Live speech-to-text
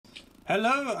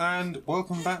Hello and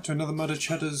welcome back to another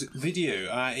MudderChudders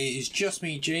video. It is just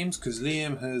me, James, because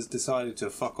Liam has decided to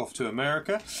fuck off to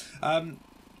America.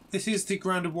 This is the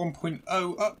Grounded 1.0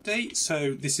 update,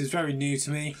 so this is very new to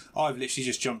me. I've literally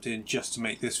just jumped in just to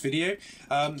make this video.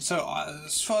 As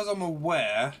far as I'm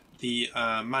aware, the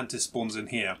Mantis spawns in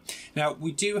here. Now,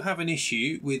 we do have an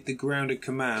issue with the grounded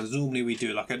commands. Normally we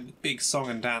do like a big song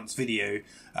and dance video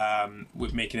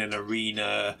with making an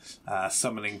arena,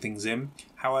 summoning things in.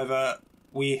 However,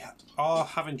 we are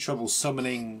having trouble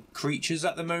summoning creatures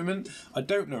at the moment. I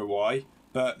don't know why,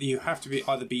 but you have to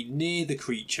either be near the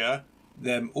creature,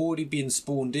 them already being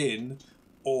spawned in,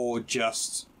 or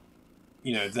just,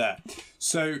 you know, there.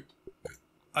 So,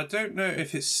 I don't know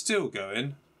if it's still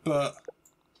going, but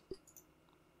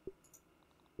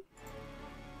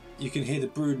you can hear the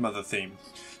Broodmother theme.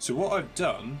 So what I've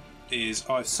done is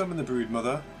I've summoned the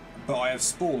Broodmother, but I have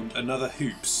spawned another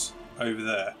hoops over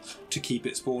there to keep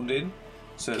it spawned in.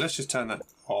 So let's just turn that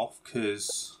off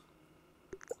because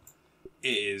it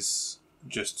is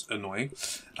just annoying.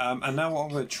 And now what I'm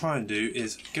going to try and do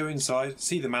is go inside,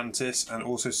 see the Mantis, and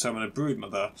also summon a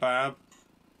Broodmother. Fab.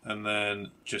 And then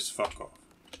just fuck off.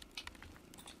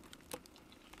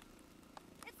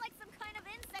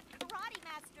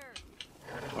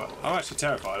 I'm actually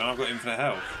terrified and I've got infinite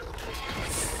health.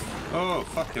 Oh,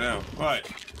 fucking hell. Right.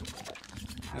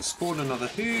 Let's spawn another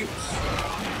hoop.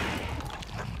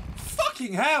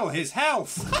 Fucking hell, his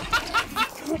health!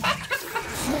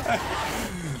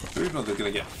 Broodmother's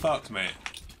gonna get fucked, mate.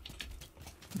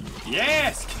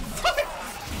 Yes!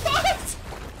 Fight!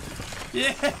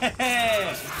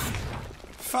 Yeah!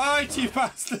 Fight, you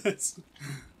bastards!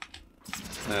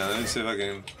 Now, let me see if I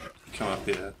can come up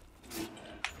here.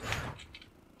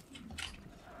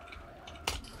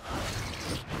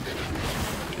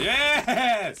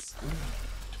 Yes!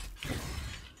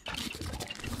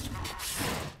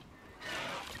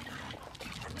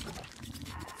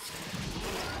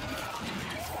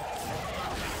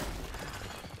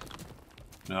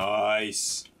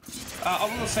 Nice.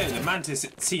 I will say the Mantis,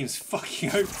 it seems fucking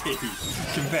OP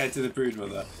compared to the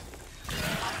Broodmother.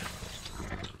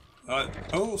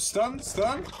 Oh, stun.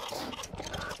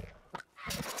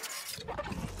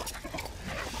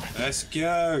 Let's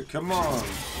go. Come on.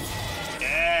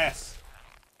 Yes!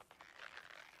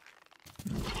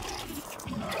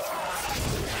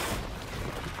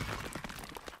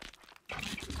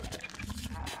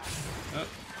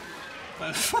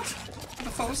 What the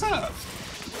fuck was that?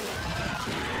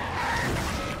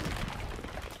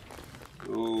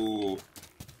 Ooh.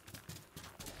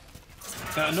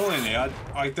 Now, annoyingly,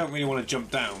 I don't really want to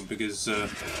jump down because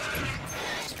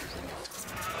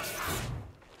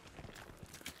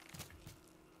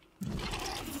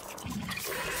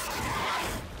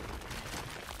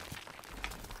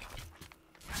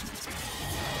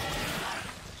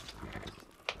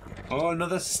oh,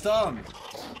 another stun!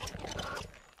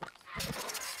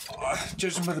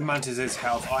 Judging by the Mantis'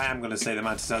 health, I am going to say the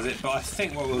Mantis has it, but I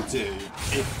think what we'll do,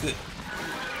 if the...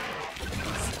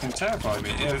 Fucking terrify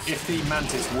me. If the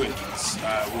Mantis wins,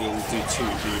 we'll do 2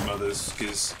 Broodmothers,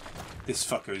 because this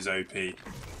fucker is OP.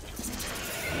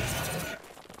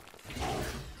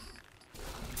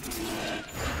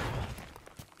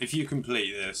 If you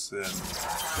complete this, then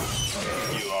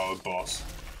you are a boss.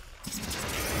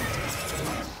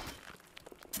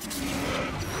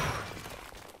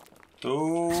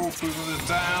 Oh, Broodmother's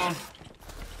down.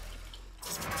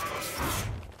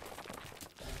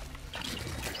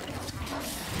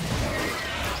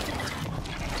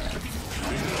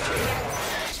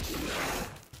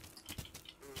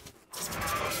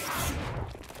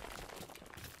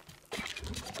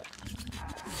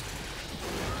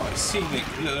 Quite a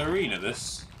scenic little arena,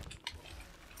 this.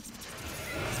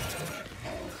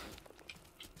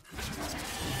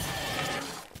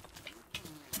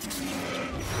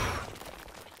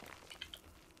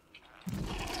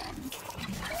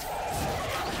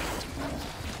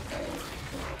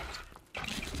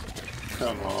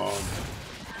 Come on.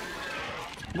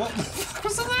 What the fuck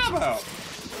was that about?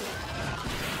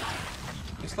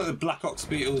 It's like the Black Ops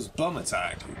Beetle's bum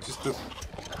attack. Just a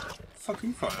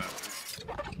fucking fire.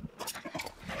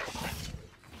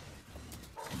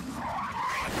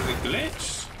 Was it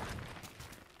glitched?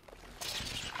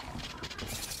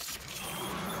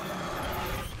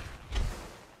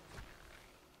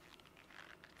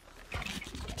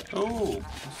 Oh.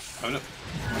 Oh look.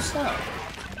 What's that?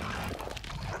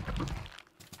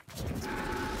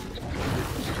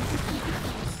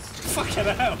 Fucking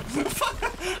hell!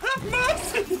 Have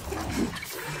mercy!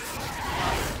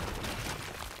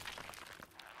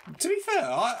 To be fair,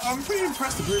 I'm pretty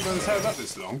impressed the Broodmother's held up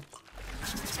this long.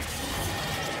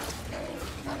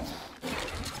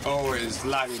 Oh, it is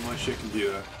lagging my shit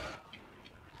computer.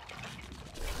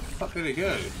 Fuck did it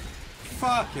go?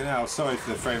 Fucking hell, sorry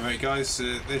for the frame rate, guys.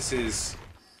 This is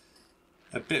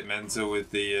a bit mental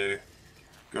with the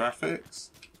graphics.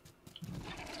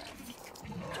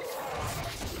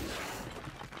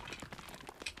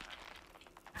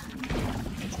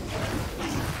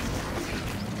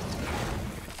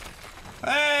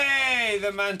 Hey,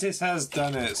 the Mantis has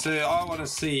done it. So I want to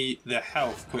see the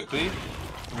health quickly.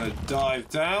 I'm going to dive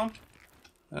down.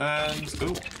 And,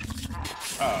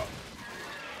 oh.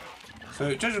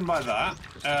 So judging by that,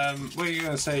 we're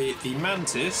going to say the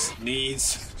Mantis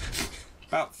needs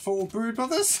about 4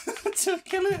 Broodmothers to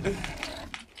kill it.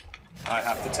 I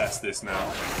have to test this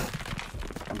now.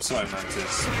 I'm sorry,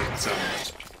 Mantis.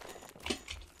 But,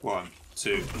 1,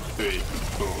 2, 3,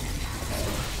 4.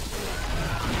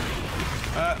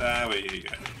 There we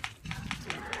go.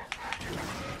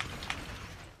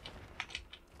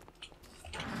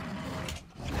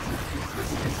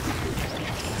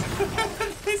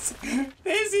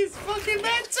 This is fucking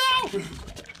mental!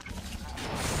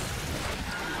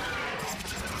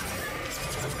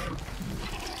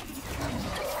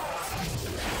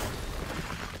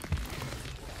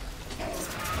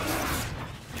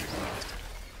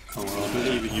 Come on, I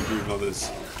believe in you,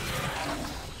 Broodmothers.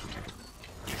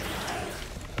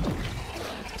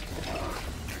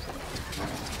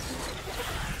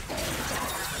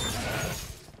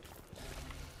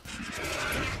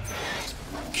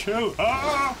 Kill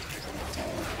her!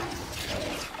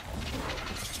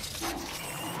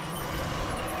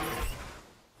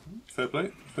 Fair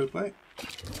play, fair play.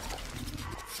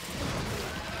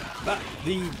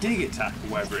 The dig attack,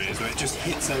 or whatever it is, where it just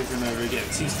hits over and over again,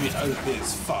 seems to be OP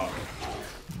as fuck.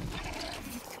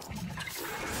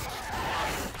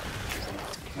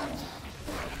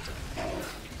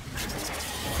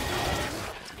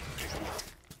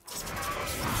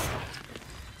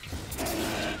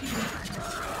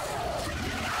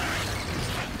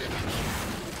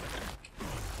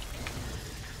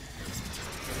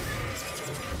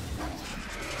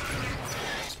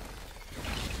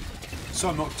 So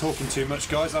I'm not talking too much,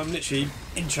 guys. I'm literally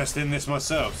interested in this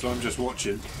myself, so I'm just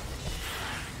watching.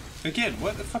 Again,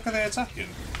 where the fuck are they attacking?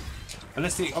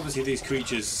 Unless obviously these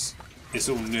creatures, it's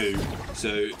all new,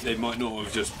 so they might not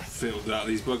have just filled out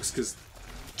these bugs, because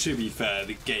to be fair,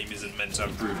 the game isn't meant to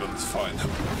have Broodmothers fighting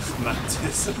them.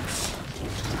 Mantis.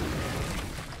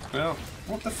 Well,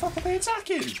 what the fuck are they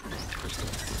attacking?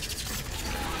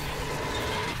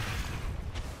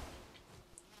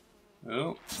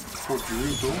 Oh,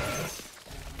 quadruple.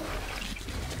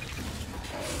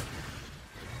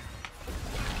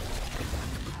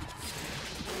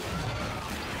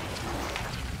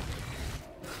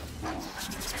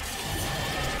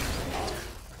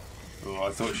 Oh,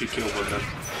 I thought she killed one then.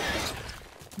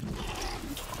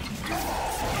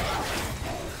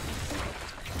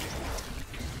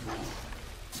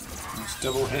 Nice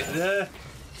double hit there.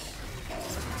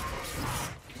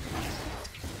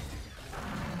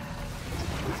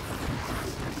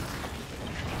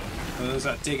 There's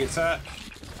that dig attack.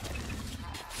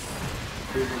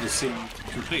 Broodmothers seem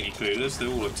completely clueless, they're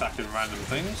all attacking random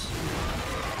things.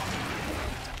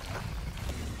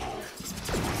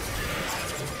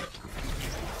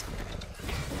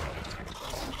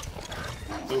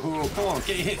 Oh, come on,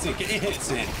 get your hits in, get your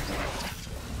hits in.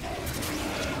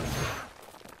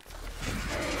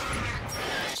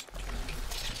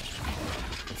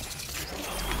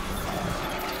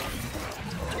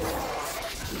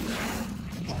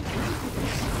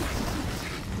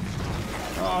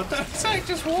 Oh, don't take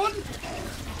just one!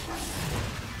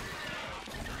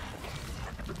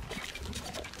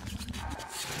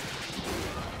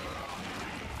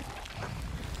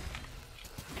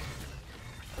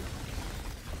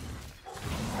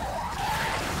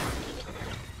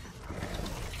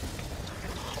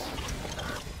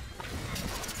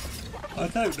 I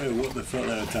don't know what the fuck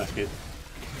they're attacking.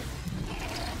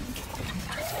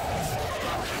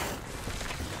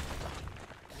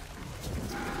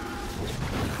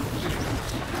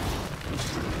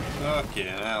 Fucking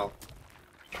hell.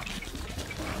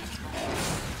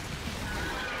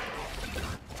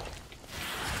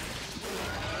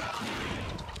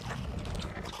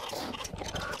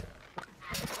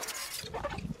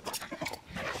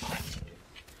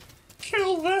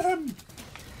 Kill them!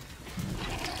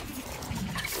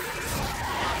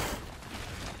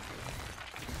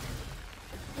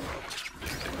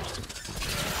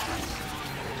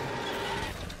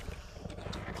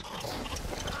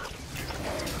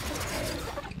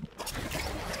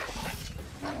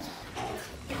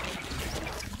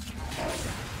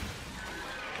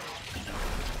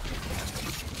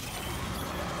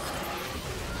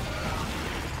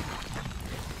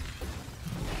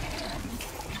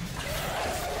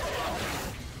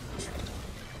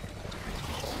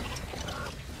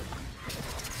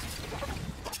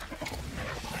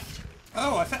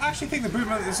 actually think the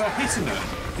Broodmothers are hitting it.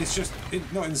 It's just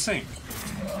not in sync.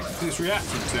 It's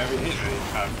reacting to every hit they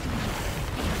have.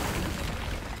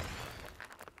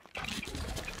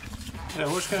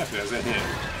 Yeah, watch carefully as they hit.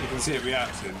 You can see it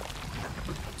reacting.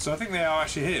 So I think they are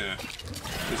actually hitting it.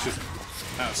 It's just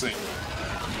out of sync.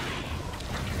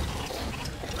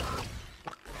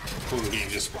 All the game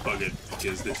just buggered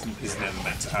because this is never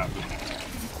meant to happen.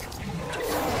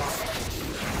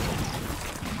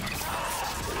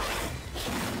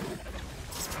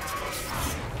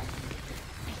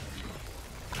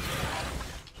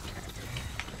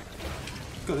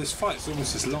 God, this fight's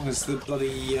almost as long as the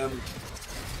bloody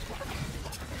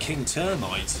King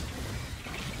Termite.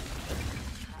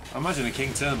 I imagine a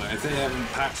King Termite, if they haven't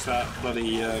patched that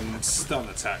bloody stun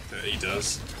attack that he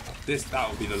does, that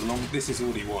will be the long. This is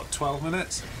already what, 12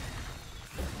 minutes?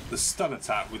 The stun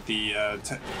attack with the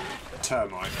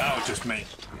Termite, that would just make,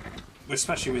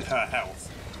 especially with her health,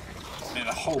 make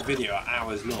the whole video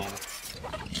hours long.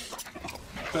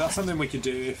 But that's something we could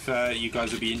do if you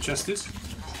guys would be interested.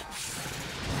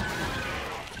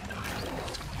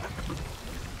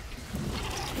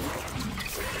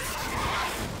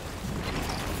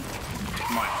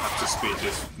 Might have to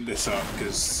speed this up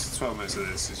because 12 minutes of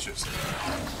this is just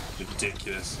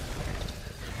ridiculous.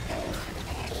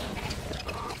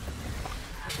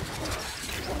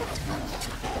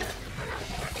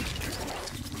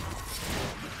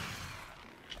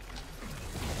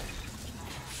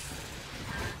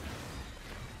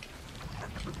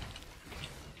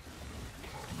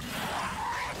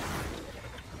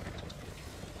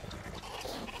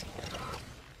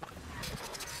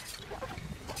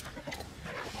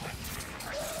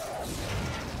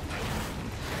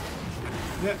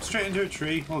 Yep, straight into a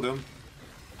tree. Hold on.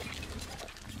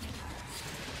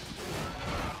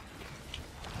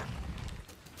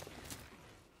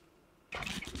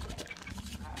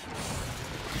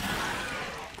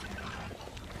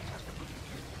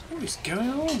 What is going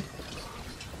on?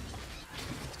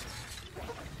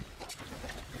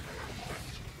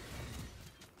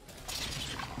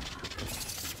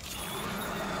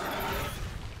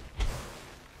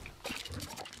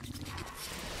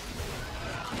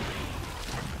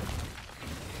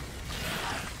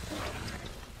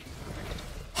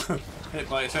 Hit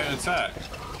by its own attack.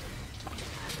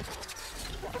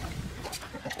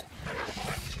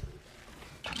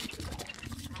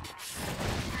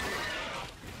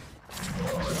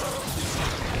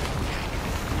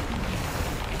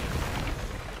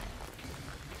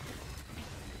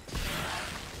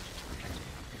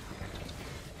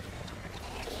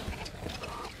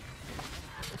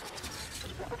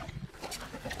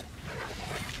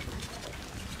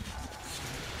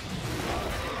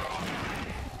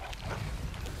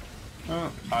 Oh,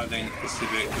 I think this is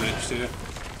a bit glitched here.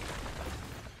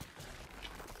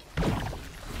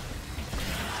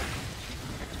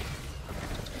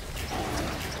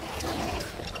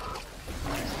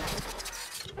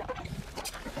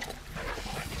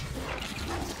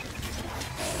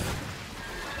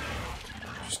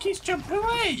 Just keeps jumping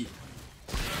away!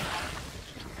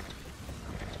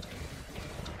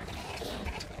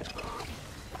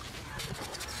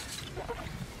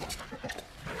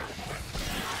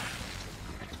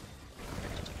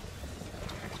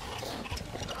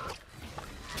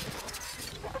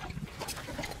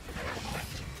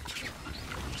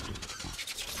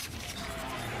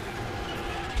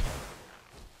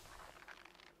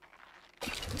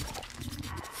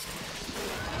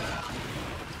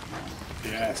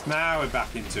 Yes, now we're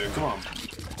back into it. Come on.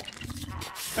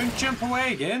 Don't jump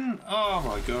away again. Oh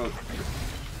my god.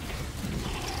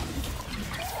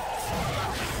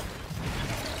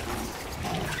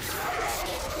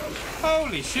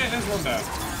 Holy shit, there's one down.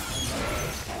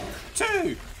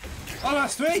 Two! Oh,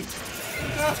 that's three!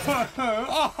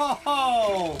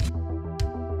 Oh!